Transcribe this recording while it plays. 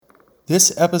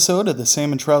This episode of the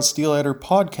Salmon Trout Steelheader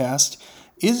podcast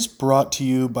is brought to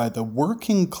you by the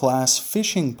Working Class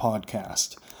Fishing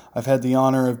Podcast. I've had the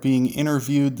honor of being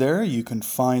interviewed there. You can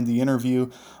find the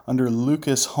interview under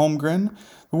Lucas Holmgren.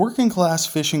 The Working Class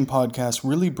Fishing Podcast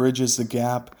really bridges the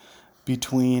gap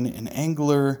between an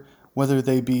angler, whether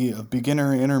they be a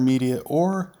beginner, intermediate,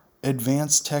 or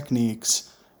advanced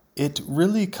techniques. It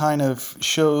really kind of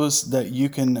shows that you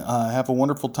can have a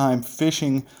wonderful time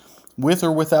fishing with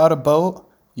or without a boat.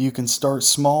 You can start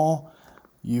small.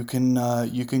 You can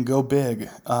go big.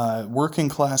 Working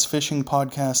Class Fishing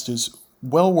Podcast is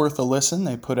well worth a listen.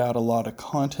 They put out a lot of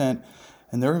content,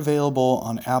 and they're available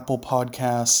on Apple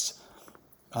Podcasts,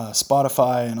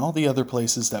 Spotify, and all the other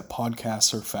places that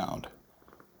podcasts are found.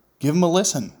 Give them a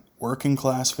listen. Working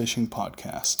Class Fishing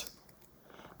Podcast.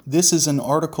 This is an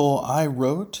article I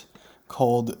wrote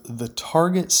called The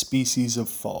Target Species of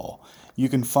Fall. You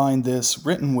can find this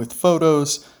written with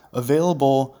photos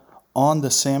available on the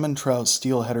Salmon Trout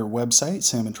Steelheader website,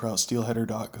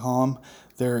 salmontroutsteelheader.com.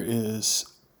 There is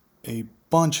a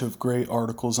bunch of great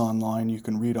articles online you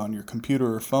can read on your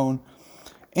computer or phone.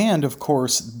 And of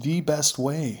course, the best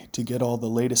way to get all the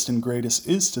latest and greatest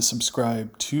is to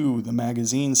subscribe to the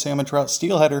magazine Salmon Trout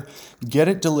Steelheader. Get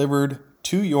it delivered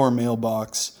to your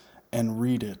mailbox and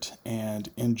read it and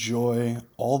enjoy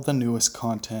all the newest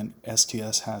content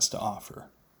STS has to offer.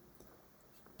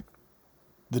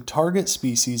 The Target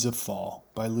Species of Fall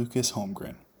by Lucas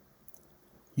Holmgren.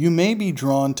 You may be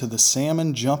drawn to the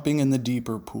salmon jumping in the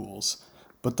deeper pools,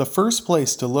 but the first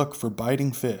place to look for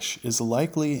biting fish is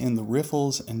likely in the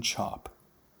riffles and chop.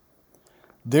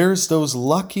 There's those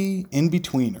lucky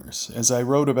in-betweeners, as I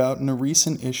wrote about in a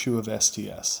recent issue of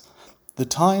STS. The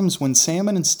times when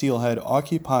salmon and steelhead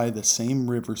occupy the same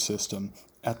river system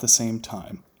at the same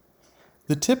time.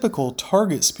 The typical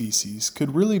target species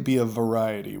could really be a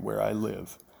variety where I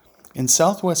live. In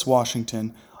southwest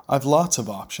Washington, I've lots of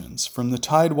options, from the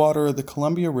tidewater of the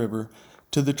Columbia River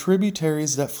to the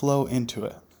tributaries that flow into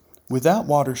it. With that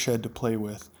watershed to play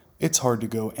with, it's hard to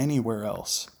go anywhere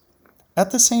else.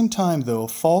 At the same time, though,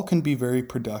 fall can be very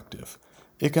productive.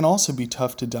 It can also be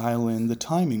tough to dial in the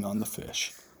timing on the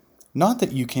fish. Not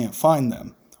that you can't find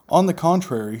them. On the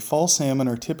contrary, fall salmon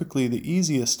are typically the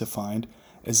easiest to find,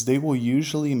 as they will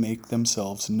usually make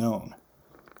themselves known.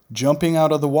 Jumping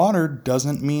out of the water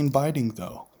doesn't mean biting,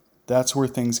 though. That's where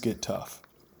things get tough.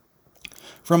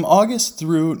 From August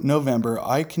through November,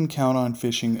 I can count on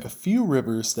fishing a few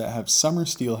rivers that have summer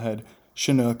steelhead,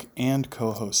 Chinook, and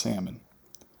coho salmon.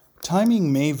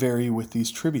 Timing may vary with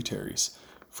these tributaries.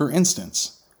 For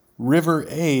instance, River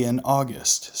A in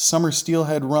August. Summer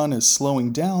steelhead run is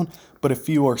slowing down, but a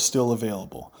few are still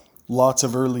available. Lots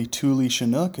of early Tule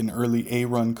Chinook and early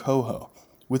A-run coho.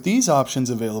 With these options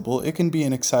available, it can be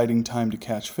an exciting time to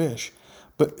catch fish,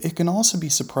 but it can also be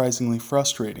surprisingly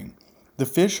frustrating. The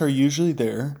fish are usually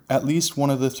there, at least one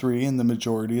of the three in the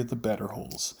majority of the better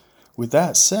holes. With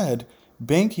that said,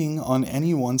 banking on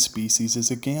any one species is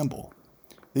a gamble.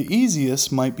 The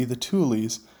easiest might be the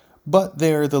Tules, but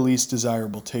they are the least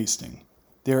desirable tasting.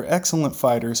 They are excellent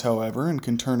fighters, however, and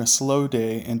can turn a slow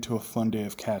day into a fun day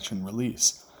of catch and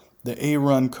release. The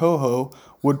A-run coho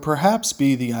would perhaps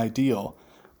be the ideal,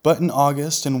 but in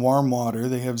August in warm water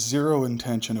they have zero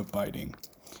intention of biting.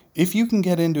 If you can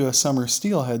get into a summer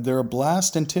steelhead, they're a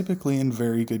blast and typically in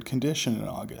very good condition in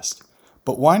August.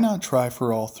 But why not try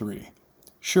for all three?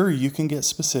 Sure, you can get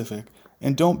specific,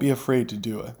 and don't be afraid to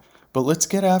do it. But let's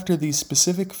get after these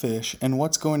specific fish and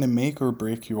what's going to make or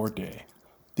break your day.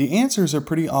 The answers are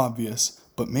pretty obvious,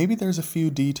 but maybe there's a few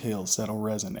details that'll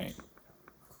resonate.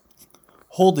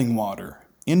 Holding water,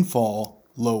 in fall,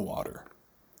 low water.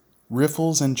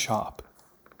 Riffles and chop.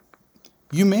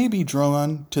 You may be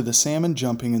drawn to the salmon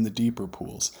jumping in the deeper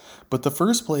pools, but the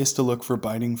first place to look for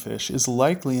biting fish is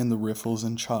likely in the riffles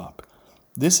and chop.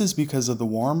 This is because of the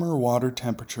warmer water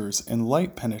temperatures and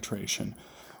light penetration,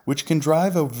 which can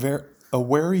drive a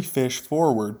wary fish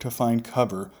forward to find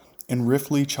cover in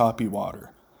riffly, choppy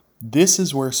water. This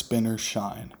is where spinners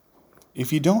shine.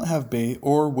 If you don't have bait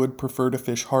or would prefer to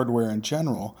fish hardware in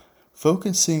general,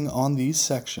 focusing on these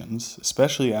sections,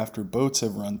 especially after boats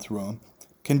have run through them,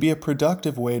 can be a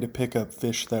productive way to pick up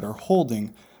fish that are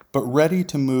holding but ready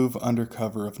to move under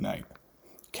cover of night.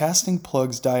 Casting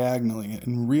plugs diagonally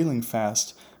and reeling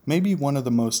fast may be one of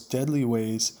the most deadly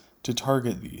ways to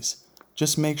target these.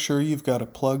 Just make sure you've got a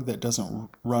plug that doesn't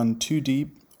run too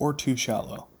deep or too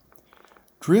shallow.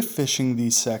 Drift fishing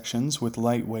these sections with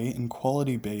lightweight and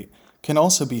quality bait can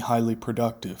also be highly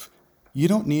productive. You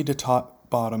don't need to top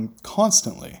bottom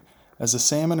constantly, as a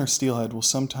salmon or steelhead will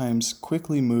sometimes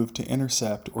quickly move to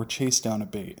intercept or chase down a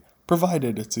bait,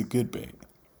 provided it's a good bait.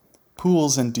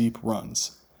 pools, and deep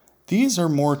runs. These are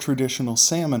more traditional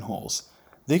salmon holes.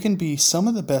 They can be some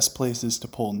of the best places to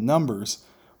pull numbers,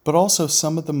 but also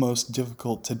some of the most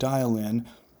difficult to dial in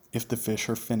if the fish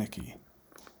are finicky.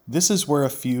 This is where a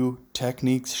few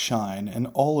techniques shine, and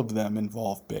all of them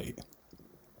involve bait.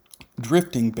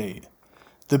 Drifting bait.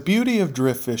 The beauty of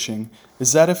drift fishing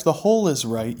is that if the hole is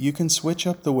right, you can switch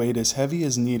up the weight as heavy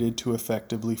as needed to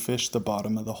effectively fish the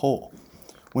bottom of the hole.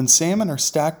 When salmon are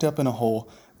stacked up in a hole,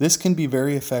 this can be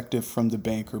very effective from the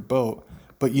bank or boat,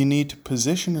 but you need to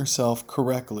position yourself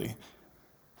correctly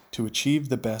to achieve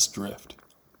the best drift.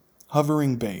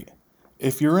 Hovering bait.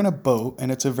 If you're in a boat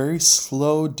and it's a very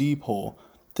slow, deep hole,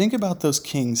 think about those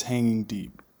kings hanging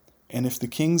deep. And if the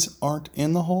kings aren't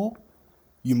in the hole,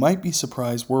 you might be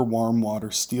surprised where warm water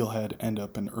steelhead end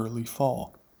up in early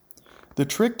fall. The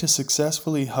trick to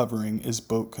successfully hovering is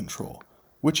boat control,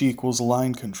 which equals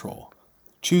line control.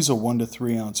 Choose a 1 to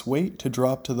 3 ounce weight to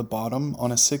drop to the bottom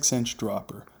on a 6-inch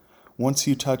dropper. Once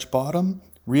you touch bottom,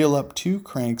 reel up 2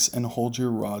 cranks and hold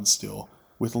your rod still,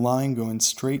 with line going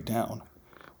straight down.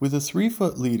 With a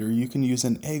 3-foot leader, you can use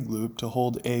an egg loop to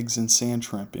hold eggs and sand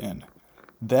shrimp in.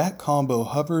 That combo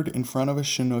hovered in front of a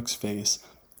Chinook's face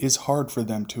is hard for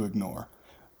them to ignore,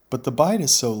 but the bite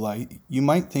is so light you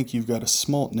might think you've got a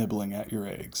smolt nibbling at your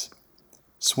eggs.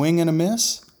 Swing and a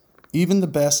miss? Even the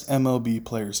best MLB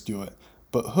players do it,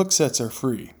 but hook sets are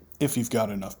free, if you've got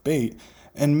enough bait,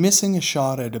 and missing a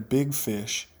shot at a big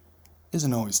fish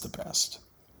isn't always the best.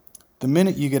 The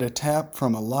minute you get a tap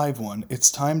from a live one,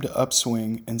 it's time to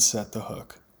upswing and set the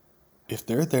hook. If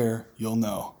they're there, you'll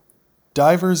know.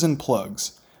 Divers and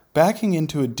plugs. Backing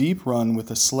into a deep run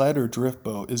with a sled or drift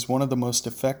boat is one of the most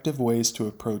effective ways to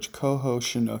approach coho,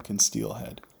 chinook, and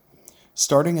steelhead.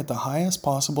 Starting at the highest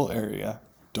possible area,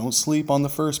 don't sleep on the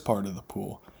first part of the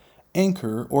pool.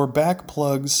 Anchor or back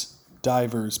plugs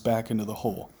divers back into the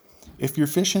hole. If you're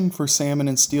fishing for salmon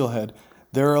and steelhead,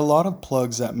 there are a lot of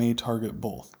plugs that may target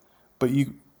both, but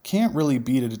you can't really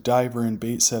beat a diver and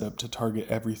bait setup to target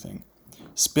everything.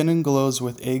 Spin and glows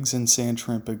with eggs and sand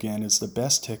shrimp again is the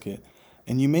best ticket,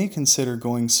 and you may consider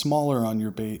going smaller on your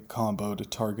bait combo to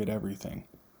target everything.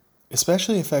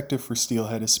 Especially effective for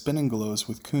steelhead is spin and glows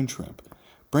with coon shrimp.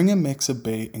 Bring a mix of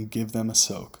bait and give them a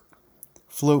soak.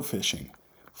 Float fishing.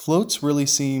 Floats really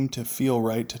seem to feel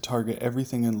right to target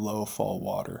everything in low fall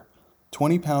water.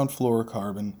 20-pound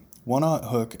fluorocarbon,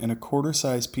 1/0 hook, and a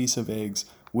quarter-size piece of eggs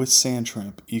with sand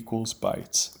shrimp equals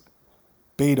bites.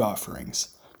 Bait offerings.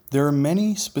 There are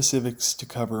many specifics to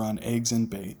cover on eggs and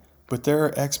bait, but there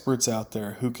are experts out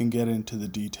there who can get into the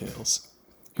details.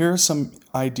 Here are some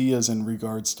ideas in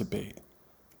regards to bait.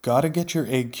 Gotta get your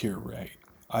egg cure right.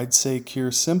 I'd say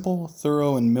cure simple,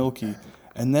 thorough, and milky,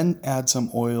 and then add some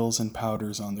oils and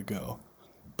powders on the go.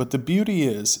 But the beauty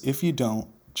is, if you don't,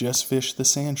 just fish the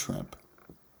sand shrimp.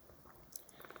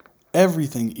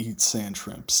 Everything eats sand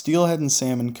shrimp. Steelhead and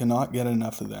salmon cannot get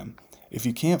enough of them. If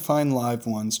you can't find live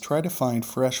ones, try to find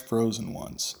fresh frozen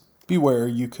ones. Beware,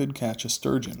 you could catch a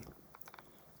sturgeon.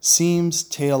 Seams,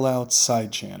 tailouts,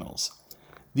 side channels.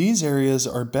 These areas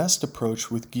are best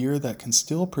approached with gear that can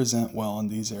still present well in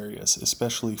these areas,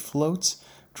 especially floats,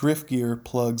 drift gear,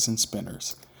 plugs, and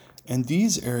spinners. And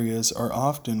these areas are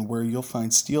often where you'll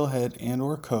find steelhead and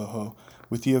or coho,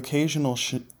 with the occasional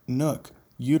chinook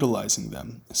utilizing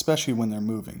them, especially when they're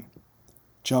moving.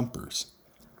 Jumpers.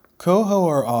 Coho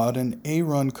are odd, and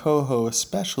A-run coho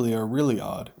especially are really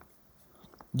odd.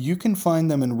 You can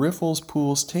find them in riffles,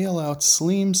 pools, tailouts,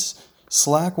 sleams,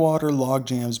 slackwater, log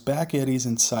jams, back eddies,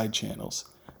 and side channels.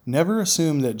 Never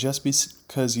assume that just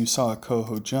because you saw a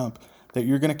coho jump that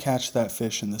you're going to catch that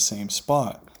fish in the same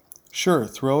spot. Sure,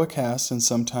 throw a cast and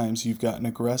sometimes you've got an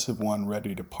aggressive one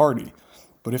ready to party,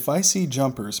 but if I see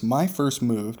jumpers, my first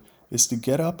move is to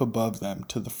get up above them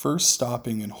to the first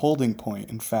stopping and holding point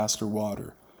in faster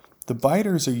water. The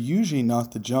biters are usually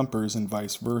not the jumpers and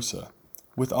vice versa,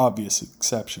 with obvious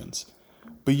exceptions,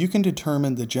 but you can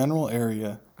determine the general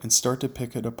area and start to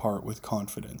pick it apart with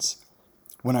confidence.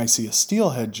 When I see a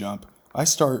steelhead jump, I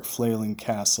start flailing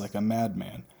casts like a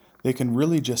madman. They can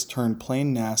really just turn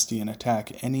plain nasty and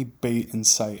attack any bait in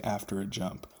sight after a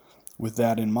jump. With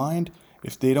that in mind,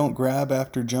 if they don't grab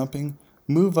after jumping,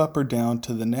 move up or down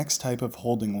to the next type of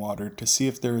holding water to see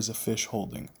if there is a fish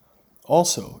holding.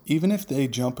 Also, even if they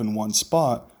jump in one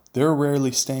spot, they're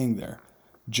rarely staying there.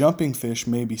 Jumping fish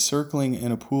may be circling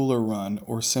in a pool or run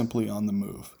or simply on the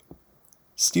move.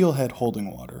 Steelhead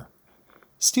holding water.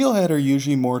 Steelhead are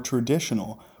usually more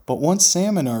traditional, but once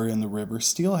salmon are in the river,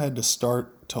 steelhead to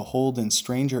start to hold in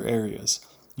stranger areas,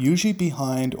 usually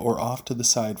behind or off to the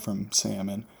side from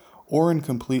salmon, or in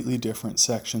completely different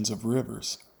sections of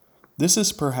rivers. This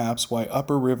is perhaps why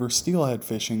upper river steelhead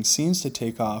fishing seems to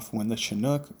take off when the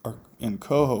Chinook and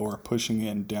coho are pushing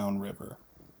in downriver.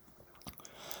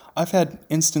 I've had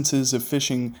instances of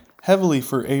fishing heavily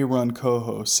for A-run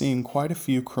coho, seeing quite a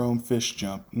few chrome fish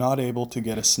jump, not able to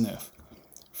get a sniff.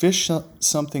 Fish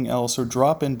something else or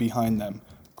drop in behind them.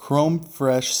 Chrome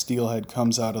fresh steelhead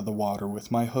comes out of the water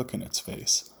with my hook in its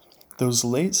face. Those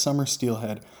late summer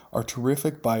steelhead are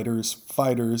terrific biters,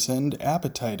 fighters, and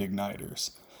appetite igniters.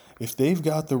 If they've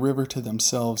got the river to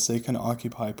themselves, they can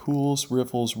occupy pools,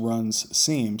 riffles, runs,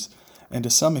 seams, and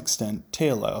to some extent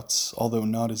tailouts, although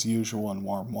not as usual in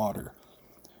warm water.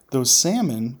 Those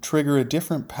salmon trigger a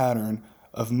different pattern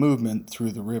of movement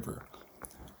through the river.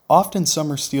 Often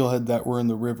summer steelhead that were in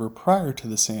the river prior to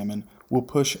the salmon will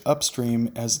push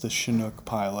upstream as the Chinook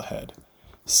pile ahead.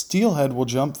 Steelhead will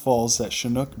jump falls that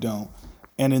Chinook don't,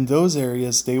 and in those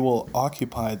areas they will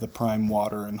occupy the prime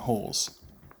water and holes.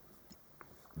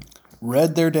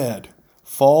 Red they're dead.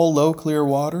 Fall low clear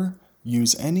water,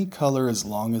 use any color as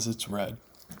long as it's red.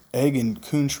 Egg and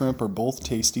coon shrimp are both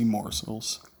tasty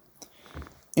morsels.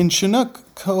 In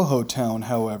Chinook coho town,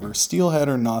 however, steelhead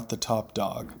are not the top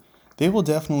dog. They will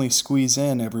definitely squeeze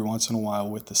in every once in a while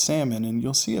with the salmon, and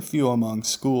you'll see a few among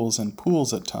schools and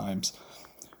pools at times.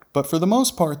 But for the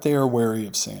most part, they are wary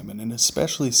of salmon, and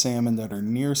especially salmon that are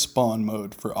near spawn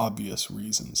mode for obvious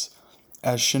reasons.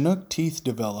 As Chinook teeth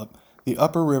develop, the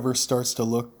upper river starts to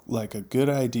look like a good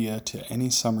idea to any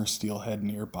summer steelhead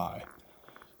nearby.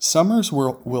 Summers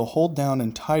will hold down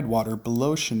in tidewater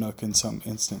below Chinook in some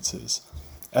instances.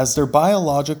 As their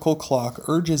biological clock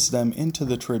urges them into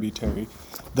the tributary,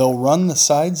 they'll run the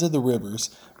sides of the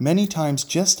rivers, many times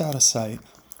just out of sight,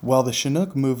 while the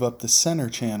Chinook move up the center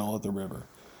channel of the river.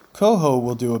 Coho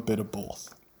will do a bit of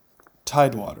both.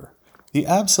 Tidewater. The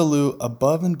absolute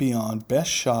above and beyond best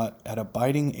shot at a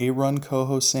biting A-run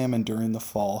coho salmon during the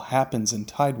fall happens in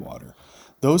tidewater.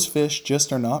 Those fish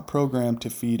just are not programmed to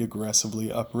feed aggressively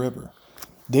upriver.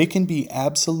 They can be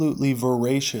absolutely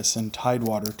voracious in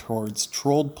tidewater towards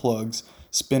trolled plugs,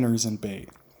 spinners, and bait.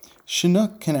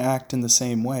 Chinook can act in the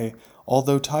same way,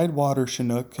 although tidewater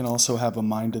Chinook can also have a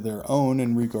mind of their own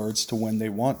in regards to when they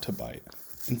want to bite.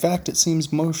 In fact, it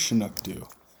seems most Chinook do.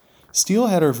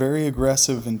 Steelhead are very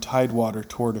aggressive in tidewater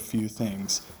toward a few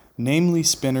things, namely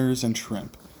spinners and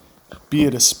shrimp. Be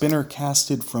it a spinner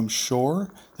casted from shore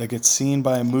that gets seen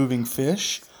by a moving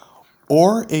fish,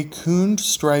 or a cooned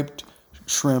striped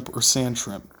shrimp or sand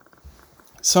shrimp.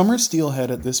 Summer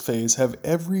steelhead at this phase have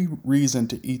every reason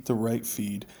to eat the right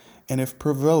feed, and if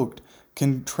provoked,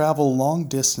 can travel long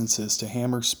distances to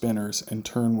hammer spinners and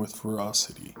turn with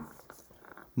ferocity.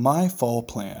 My fall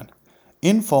plan.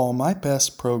 In fall, my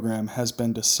best program has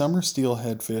been to summer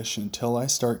steelhead fish until I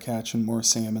start catching more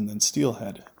salmon than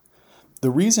steelhead.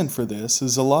 The reason for this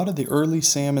is a lot of the early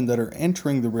salmon that are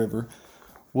entering the river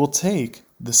will take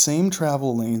the same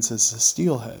travel lanes as the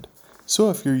steelhead.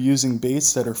 So if you're using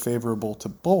baits that are favorable to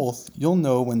both, you'll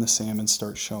know when the salmon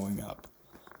start showing up.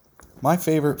 My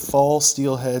favorite fall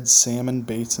steelhead salmon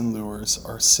baits and lures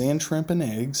are sand shrimp and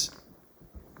eggs,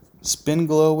 spin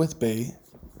glow with bait,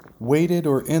 weighted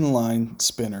or inline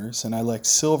spinners, and I like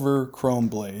silver chrome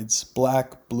blades,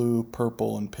 black, blue,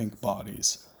 purple, and pink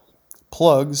bodies.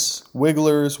 Plugs,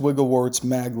 wigglers, wiggleworts,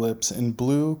 maglips, in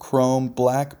blue, chrome,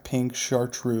 black, pink,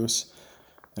 chartreuse,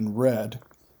 and red.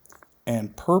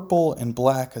 And purple and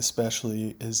black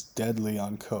especially is deadly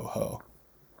on coho.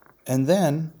 And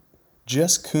then,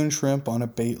 just coon shrimp on a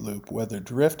bait loop, whether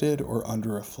drifted or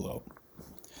under a float.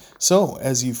 So,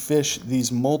 as you fish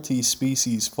these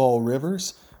multi-species fall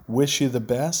rivers, wish you the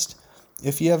best.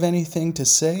 If you have anything to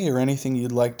say or anything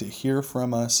you'd like to hear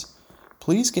from us,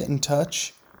 please get in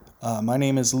touch. My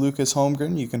name is Lucas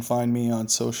Holmgren. You can find me on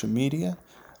social media.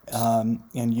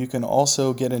 And you can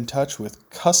also get in touch with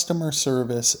customer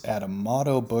service at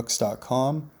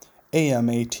amatobooks.com,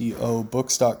 AMATO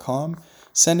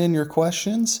Send in your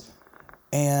questions.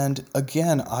 And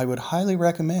again, I would highly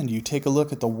recommend you take a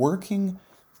look at the Working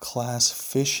Class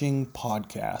Fishing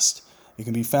Podcast. It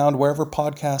can be found wherever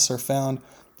podcasts are found.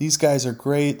 These guys are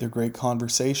great. They're great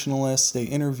conversationalists. They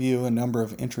interview a number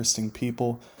of interesting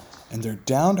people, and they're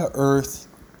down to earth,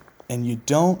 and you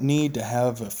don't need to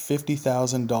have a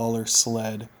 $50,000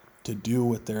 sled to do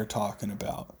what they're talking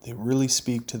about. They really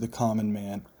speak to the common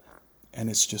man, and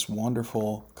it's just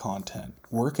wonderful content.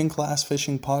 Working Class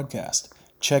Fishing Podcast.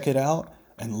 Check it out,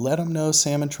 and let them know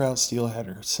Salmon Trout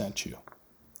Steelheader sent you.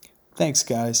 Thanks,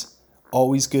 guys.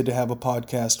 Always good to have a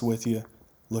podcast with you.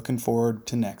 Looking forward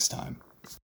to next time.